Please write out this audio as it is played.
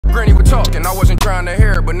Granny was talking, I wasn't trying to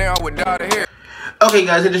hear it, but now I would die to hear. Okay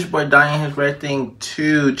guys, it is your boy Dion. He's reacting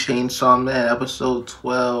to Chainsawman episode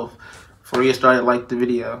 12. Before we get started, like the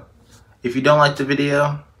video. If you don't like the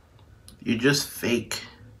video, you're just fake.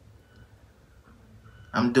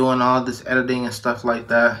 I'm doing all this editing and stuff like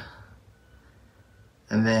that.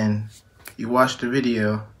 And then you watch the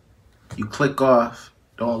video, you click off,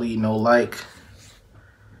 don't leave no like,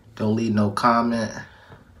 don't leave no comment,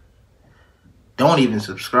 don't even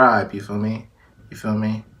subscribe, you feel me? You feel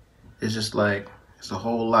me? It's just like, it's a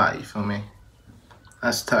whole lot, you feel me?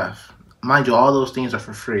 That's tough. Mind you, all those things are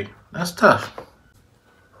for free. That's tough.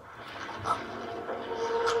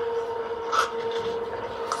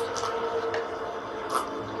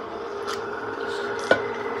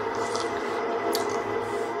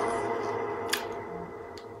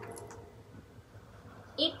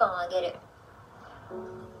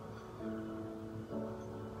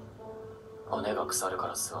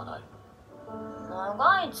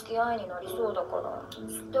長い付き合いになりそうだから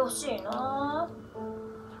吸ってほしいな。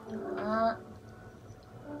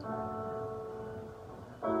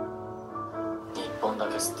一本だ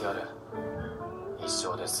け吸ってやる。一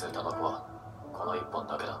生で吸うタバコはこの一本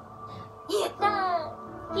だけだ。やった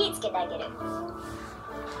ー。火つけてあげる。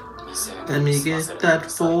Let me get that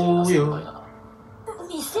for you.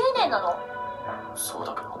 未成年なの？そう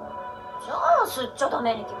だけど。じゃあ吸っちゃダ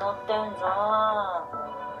メに決まってんじゃん。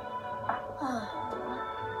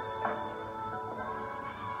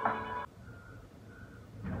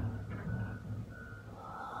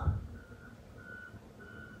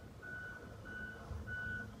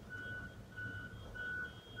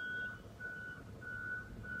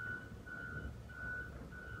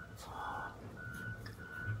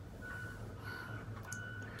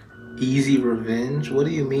Easy revenge? What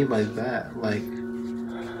do you mean by that? Like,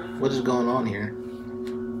 what is going on here?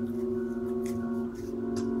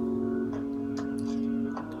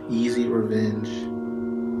 Easy revenge.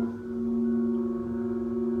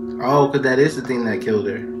 Oh, because that is the thing that killed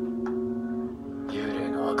her.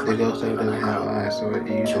 The ghost doesn't have eyes, so it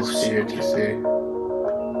uses fear to see.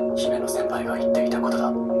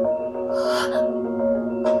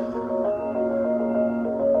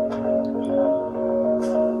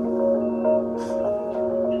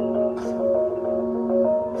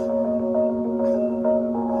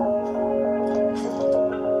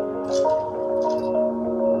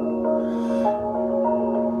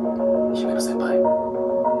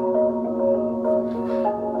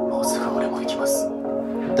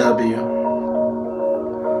 W.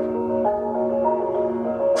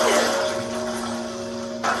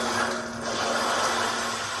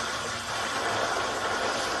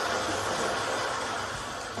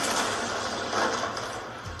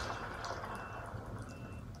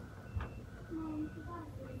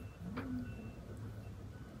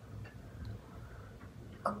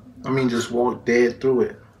 I mean, just walk dead through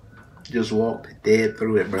it. Just walk dead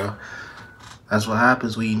through it, bro. That's what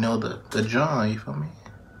happens when you know the genre, you feel me?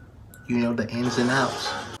 You know the ins and outs.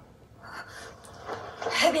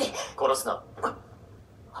 Heavy.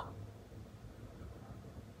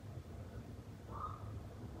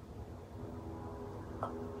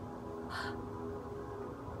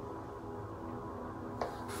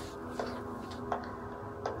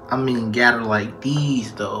 I mean, gather like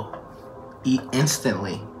these though. Eat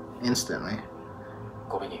instantly. Instantly.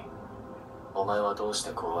 ゴビニ、お前はどうし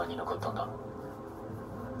て公安に残ったんだ?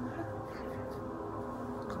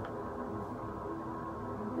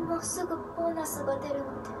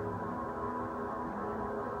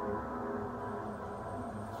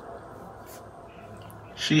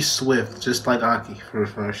 She's swift, just like Aki. For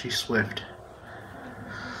her, she's swift.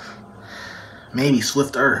 Maybe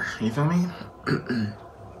swifter. You feel me?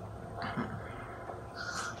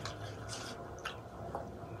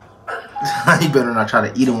 You better not try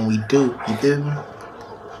to eat them when we do. You feel me?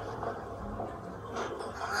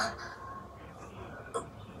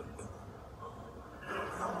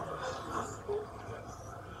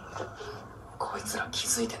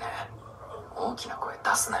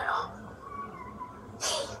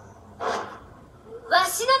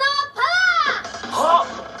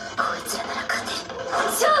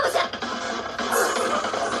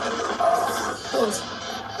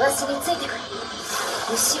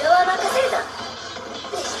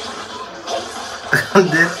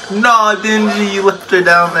 No, Dingy, you left her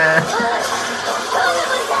down there.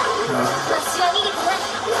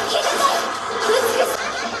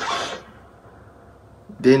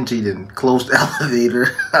 Dingy didn't close the elevator.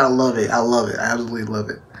 I love it. I love it. I absolutely love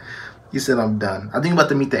it. He said I'm done. I think I'm about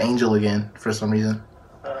to meet the angel again for some reason.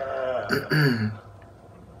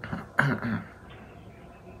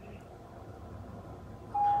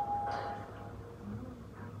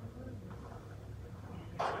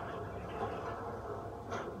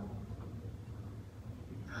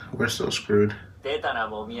 We're so screwed. 出たな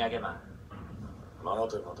もみあげマン。待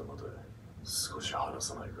て待て待て。少し話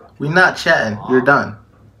さないか。 We're not chatting. You're done.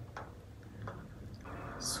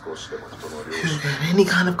 少しでも人の良 If you 心 got any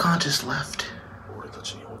kind of conscience left, 俺た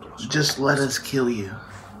ちにおとなしく just let us kill you.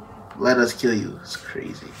 Let us kill you. It's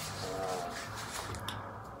crazy.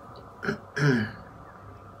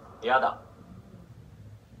 やだ。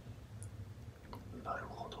なる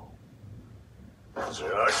ほど。じゃ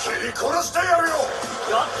あ切り殺してやるよ。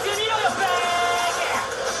やってみろよベー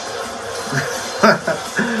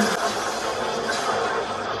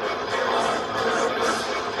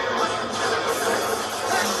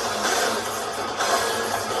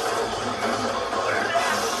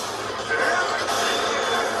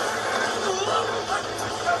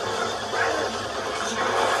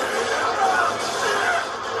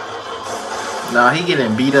Nah, he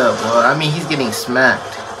getting beat up. Well, I mean, he's getting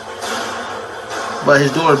smacked. But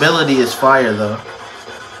his durability is fire, though.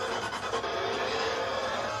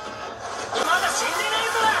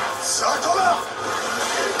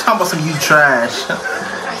 Talking about some you trash.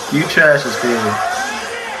 You trash is crazy.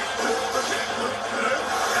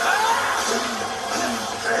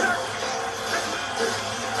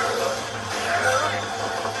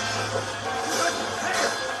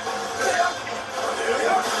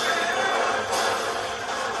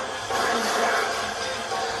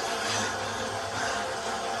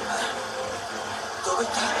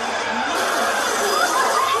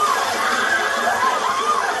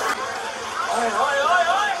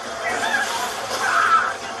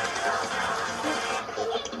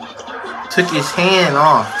 Took his hand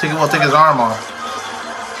off. Took his arm off.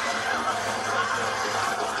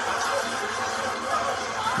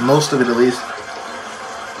 Most of it, at least.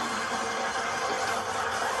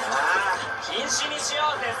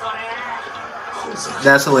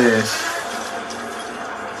 That's hilarious.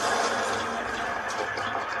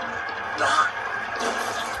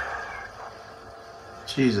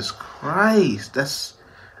 Jesus Christ, that's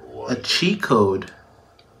a cheat code.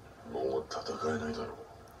 もう戦えないだろう。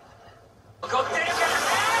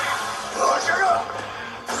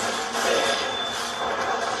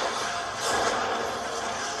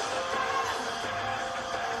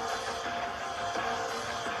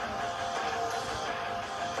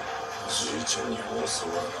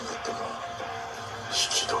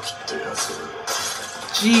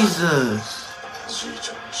 Jesus.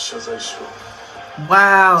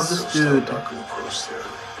 Wow, this dude.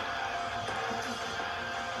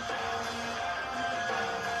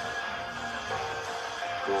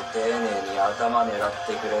 丁寧に頭狙っ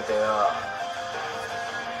てくれてよ。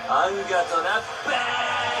あんがとなバー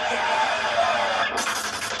カ。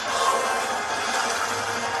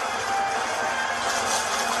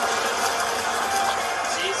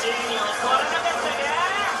ジジイに襲われなかったか。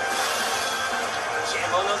獣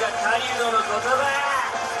が狩人の言葉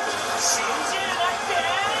信じるなって。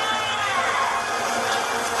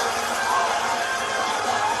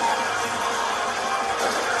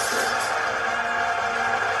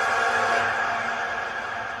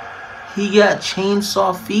 He got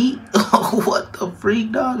chainsaw feet? What the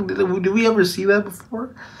freak, dog? Did we ever see that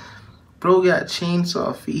before? Bro got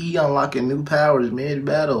chainsaw feet. He unlocking new powers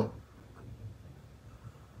mid-battle.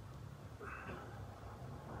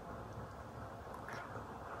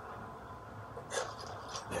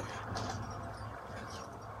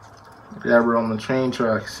 Yeah, we're on the train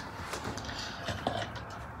tracks.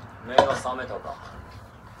 目が覚めたか。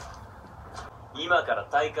今から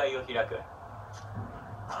大会を開く。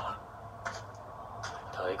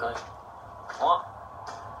 大会？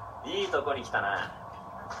あ、いいとこに来たな。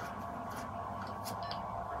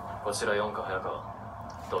こちら4課早川。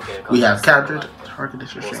時計 We have captured targeted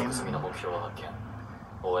for 拘束 Shane. 済みの目標を発見。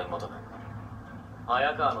応援求め。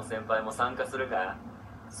早川の先輩も参加するか？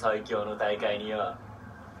最強の大会によ。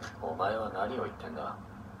お前は何を言ってんだ？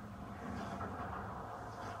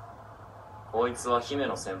こいつは姫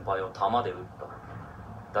の先輩を弾で撃っ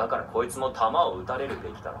た。だからこいつも弾を撃たれるべ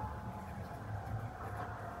きだろ。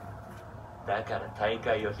 だから大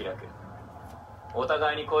会を開く。お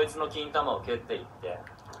互いにこいつの金玉を蹴っていって、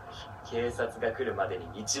警察が来るまでに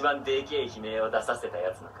一番でけえ悲鳴を出させた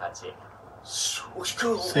やつの勝ち。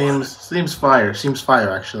Seems fire. Seems fire,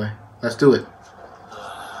 actually. Let's do it.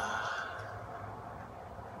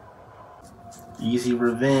 Easy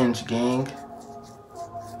revenge, gang.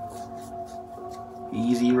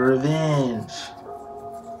 Easy revenge.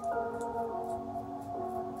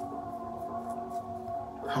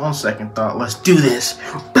 On second thought, let's do this.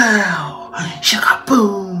 Bow! Shaka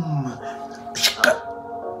boom! Shaka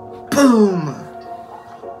boom!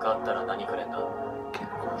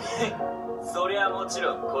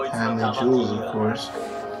 And the jewels, of course.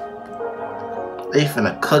 They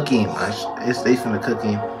finna cook him. They finna cook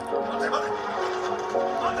him.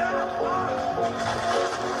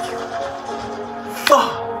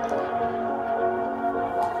 Fuck.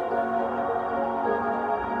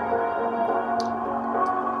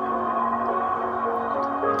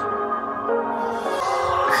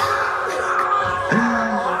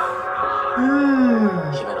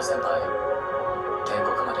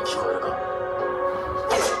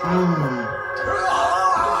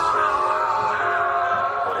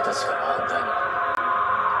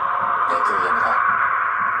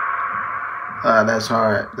 Ah, that's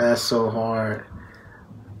hard. That's so hard.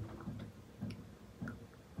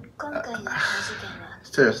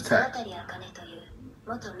 Terrorist attack.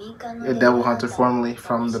 A devil hunter formerly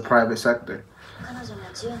from the private sector.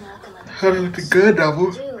 Hunting with the good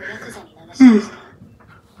devil.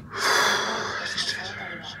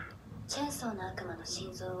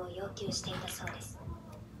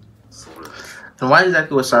 And why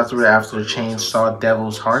exactly was South Korea after the chainsaw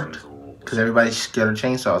devil's heart? Because everybody's scared of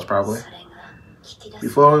chainsaws, probably.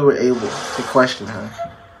 Before we were able to question her.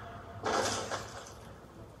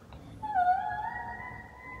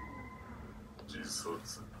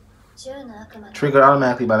 Triggered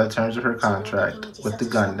automatically by the terms of her contract with the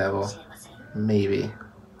gun devil. Maybe.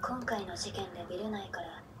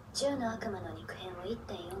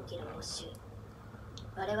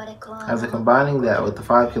 After combining that with the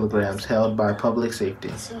 5 kilograms held by public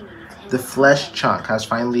safety, the flesh chunk has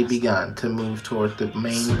finally begun to move toward the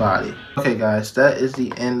main body. Okay guys, that is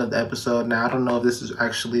the end of the episode. Now I don't know if this is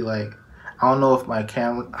actually like, I don't know if my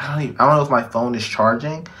camera, I don't know if my phone is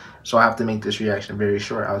charging, so I have to make this reaction very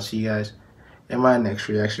short. I'll see you guys in my next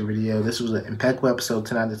reaction video. This was an impeccable episode,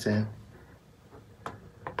 10 out of 10.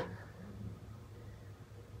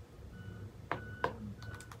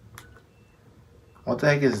 What the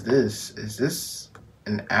heck is this? Is this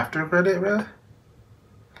an after credit, bro?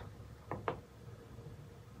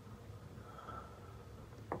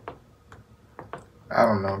 I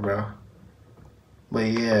don't know, bro. But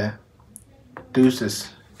yeah,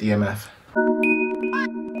 deuces, DMF.